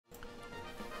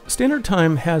Standard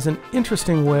Time has an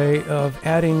interesting way of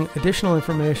adding additional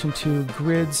information to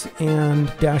grids and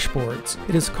dashboards.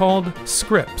 It is called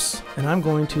scripts, and I'm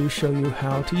going to show you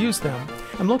how to use them.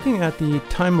 I'm looking at the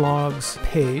time logs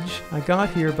page. I got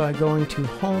here by going to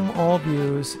Home, All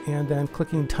Views, and then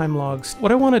clicking Time Logs.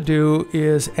 What I want to do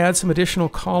is add some additional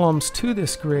columns to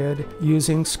this grid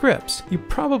using scripts. You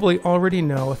probably already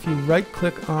know if you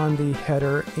right-click on the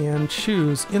header and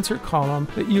choose Insert Column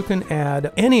that you can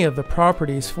add any of the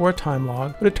properties for a time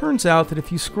log, but it turns out that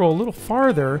if you scroll a little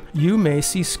farther, you may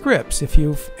see scripts if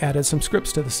you've added some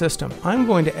scripts to the system. I'm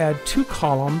going to add two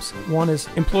columns. One is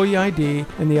Employee ID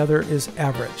and the other is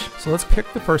Average. So let's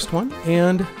pick the first one,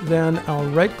 and then I'll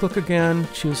right-click again,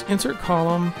 choose Insert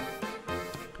Column,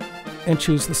 and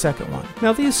choose the second one.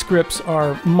 Now these scripts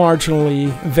are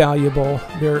marginally valuable.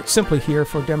 They're simply here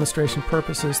for demonstration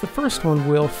purposes. The first one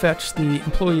will fetch the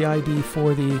employee ID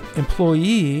for the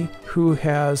employee who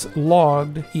has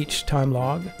logged each time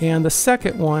log, and the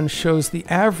second one shows the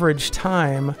average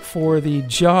time for the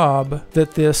job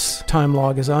that this time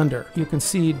log is under. You can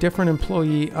see different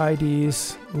employee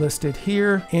IDs listed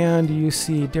here, and you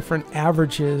see different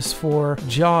averages for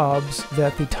jobs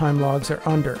that the time logs are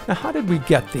under. Now, how did we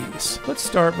get these? Let's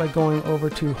start by going over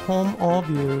to Home, All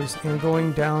Views, and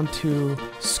going down to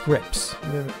Scripts.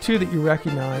 The two that you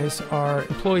recognize are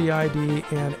Employee ID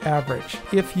and Average.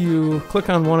 If you click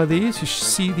on one of these, you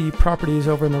see the properties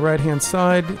over on the right-hand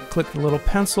side. Click the little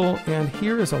pencil, and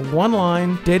here is a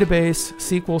one-line database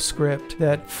SQL script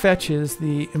that fetches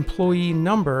the employee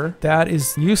number that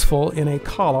is useful in a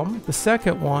column. The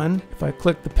second one, if I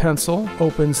click the pencil,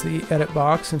 opens the edit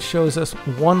box and shows us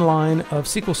one line of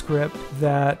SQL script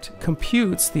that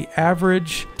computes the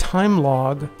average time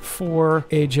log for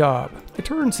a job. It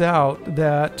turns out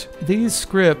that these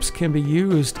scripts can be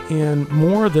used in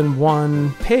more than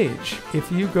one page. If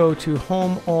you go to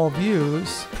Home, All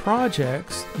Views,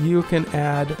 Projects, you can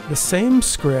add the same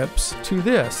scripts to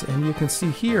this. And you can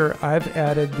see here I've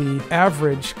added the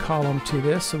average column to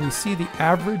this, so we see the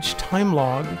average time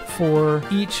log for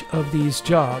each of these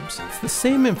jobs. It's the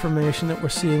same information that we're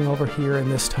seeing over here in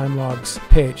this time logs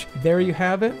page. There you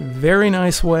have it. Very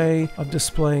nice way of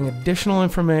displaying additional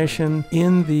information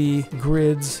in the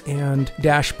grids and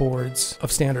dashboards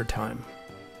of Standard Time.